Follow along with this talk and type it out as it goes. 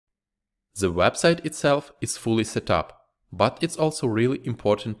The website itself is fully set up, but it's also really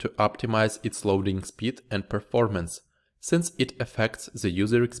important to optimize its loading speed and performance, since it affects the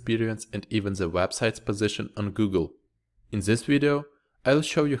user experience and even the website's position on Google. In this video, I'll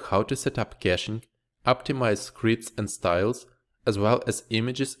show you how to set up caching, optimize scripts and styles, as well as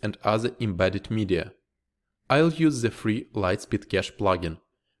images and other embedded media. I'll use the free Lightspeed cache plugin,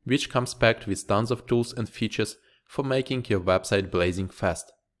 which comes packed with tons of tools and features for making your website blazing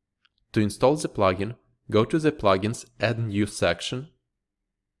fast. To install the plugin, go to the Plugins Add New section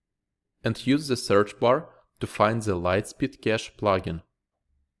and use the search bar to find the Lightspeed Cache plugin.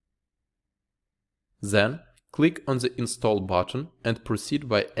 Then, click on the Install button and proceed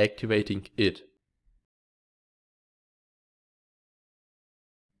by activating it.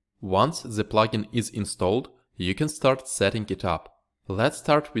 Once the plugin is installed, you can start setting it up. Let's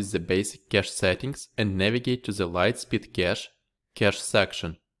start with the basic cache settings and navigate to the Lightspeed Cache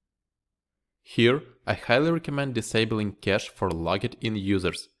section. Here, I highly recommend disabling cache for logged-in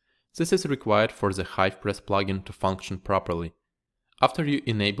users. This is required for the HivePress plugin to function properly. After you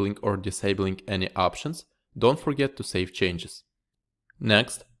enabling or disabling any options, don't forget to save changes.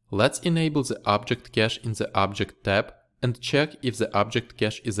 Next, let's enable the Object Cache in the Object tab and check if the Object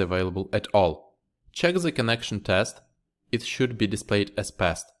Cache is available at all. Check the connection test. It should be displayed as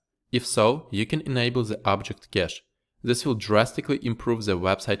passed. If so, you can enable the Object Cache. This will drastically improve the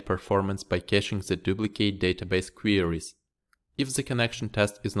website performance by caching the duplicate database queries. If the connection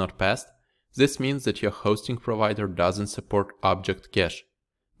test is not passed, this means that your hosting provider doesn't support Object Cache,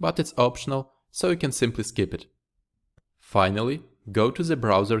 but it's optional, so you can simply skip it. Finally, go to the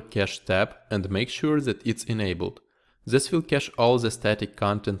Browser Cache tab and make sure that it's enabled. This will cache all the static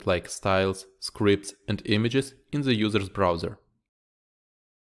content like styles, scripts, and images in the user's browser.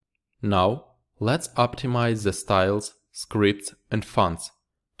 Now, let's optimize the styles, scripts, and fonts.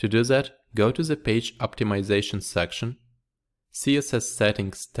 To do that, go to the Page Optimization section, CSS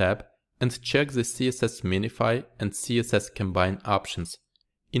Settings tab, and check the CSS Minify and CSS Combine options.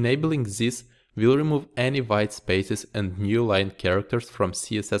 Enabling this will remove any white spaces and new line characters from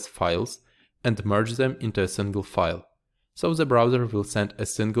CSS files and merge them into a single file, so the browser will send a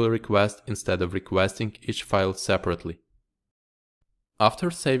single request instead of requesting each file separately.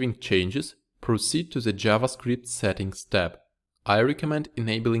 After saving changes, proceed to the JavaScript Settings tab. I recommend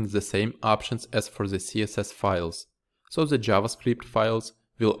enabling the same options as for the CSS files, so the JavaScript files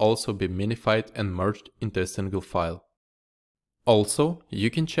will also be minified and merged into a single file. Also, you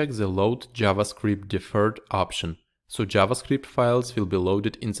can check the Load JavaScript Deferred option, so JavaScript files will be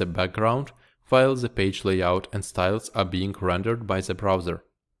loaded in the background while the page layout and styles are being rendered by the browser.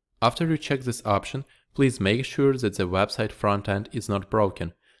 After you check this option, please make sure that the website frontend is not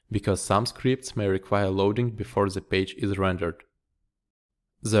broken, because some scripts may require loading before the page is rendered.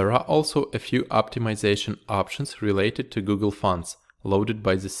 There are also a few optimization options related to Google fonts loaded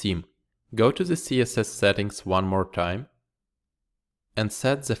by the theme. Go to the CSS settings one more time and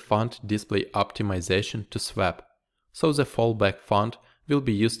set the font display optimization to swap, so the fallback font will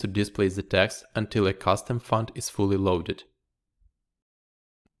be used to display the text until a custom font is fully loaded.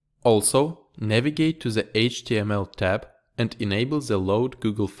 Also, navigate to the HTML tab and enable the Load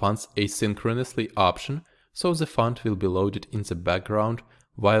Google Fonts asynchronously option, so the font will be loaded in the background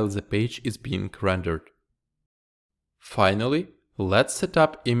while the page is being rendered. Finally, let's set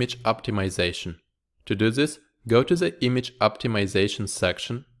up image optimization. To do this, go to the Image Optimization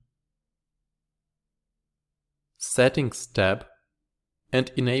section, Settings tab, and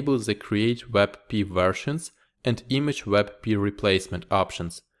enable the Create WebP Versions and Image WebP Replacement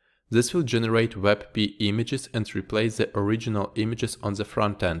options. This will generate WebP images and replace the original images on the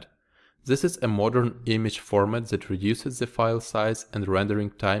front end. This is a modern image format that reduces the file size and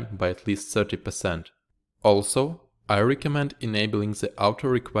rendering time by at least 30%. Also, I recommend enabling the Auto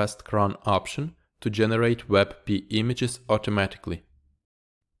Request cron option to generate WebP images automatically.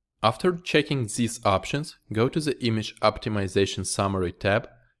 After checking these options, go to the Image Optimization Summary tab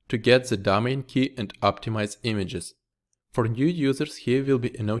to get the domain key and optimize images. For new users, here will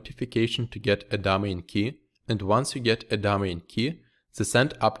be a notification to get a domain key, and once you get a domain key, the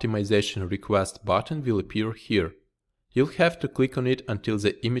Send Optimization Request button will appear here. You'll have to click on it until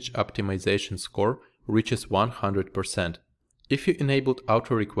the image optimization score reaches 100%. If you enabled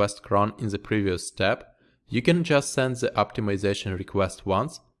Auto Request cron in the previous step, you can just send the optimization request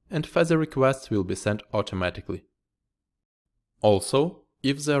once, and further requests will be sent automatically. Also,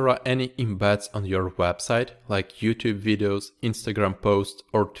 if there are any embeds on your website, like YouTube videos, Instagram posts,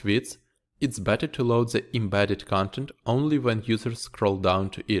 or tweets, it's better to load the embedded content only when users scroll down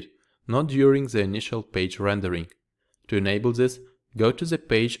to it, not during the initial page rendering. To enable this, go to the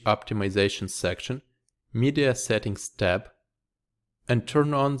Page Optimization section, Media Settings tab, and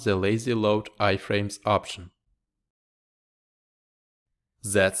turn on the Lazy Load iframes option.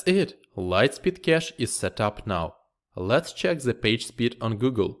 That's it! Lightspeed cache is set up now. Let's check the page speed on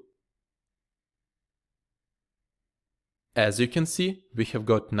Google. As you can see, we have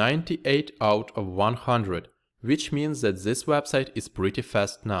got 98 out of 100, which means that this website is pretty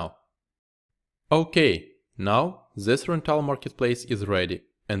fast now. Okay, now this rental marketplace is ready,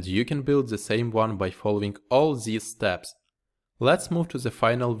 and you can build the same one by following all these steps. Let's move to the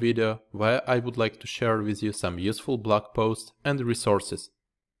final video, where I would like to share with you some useful blog posts and resources.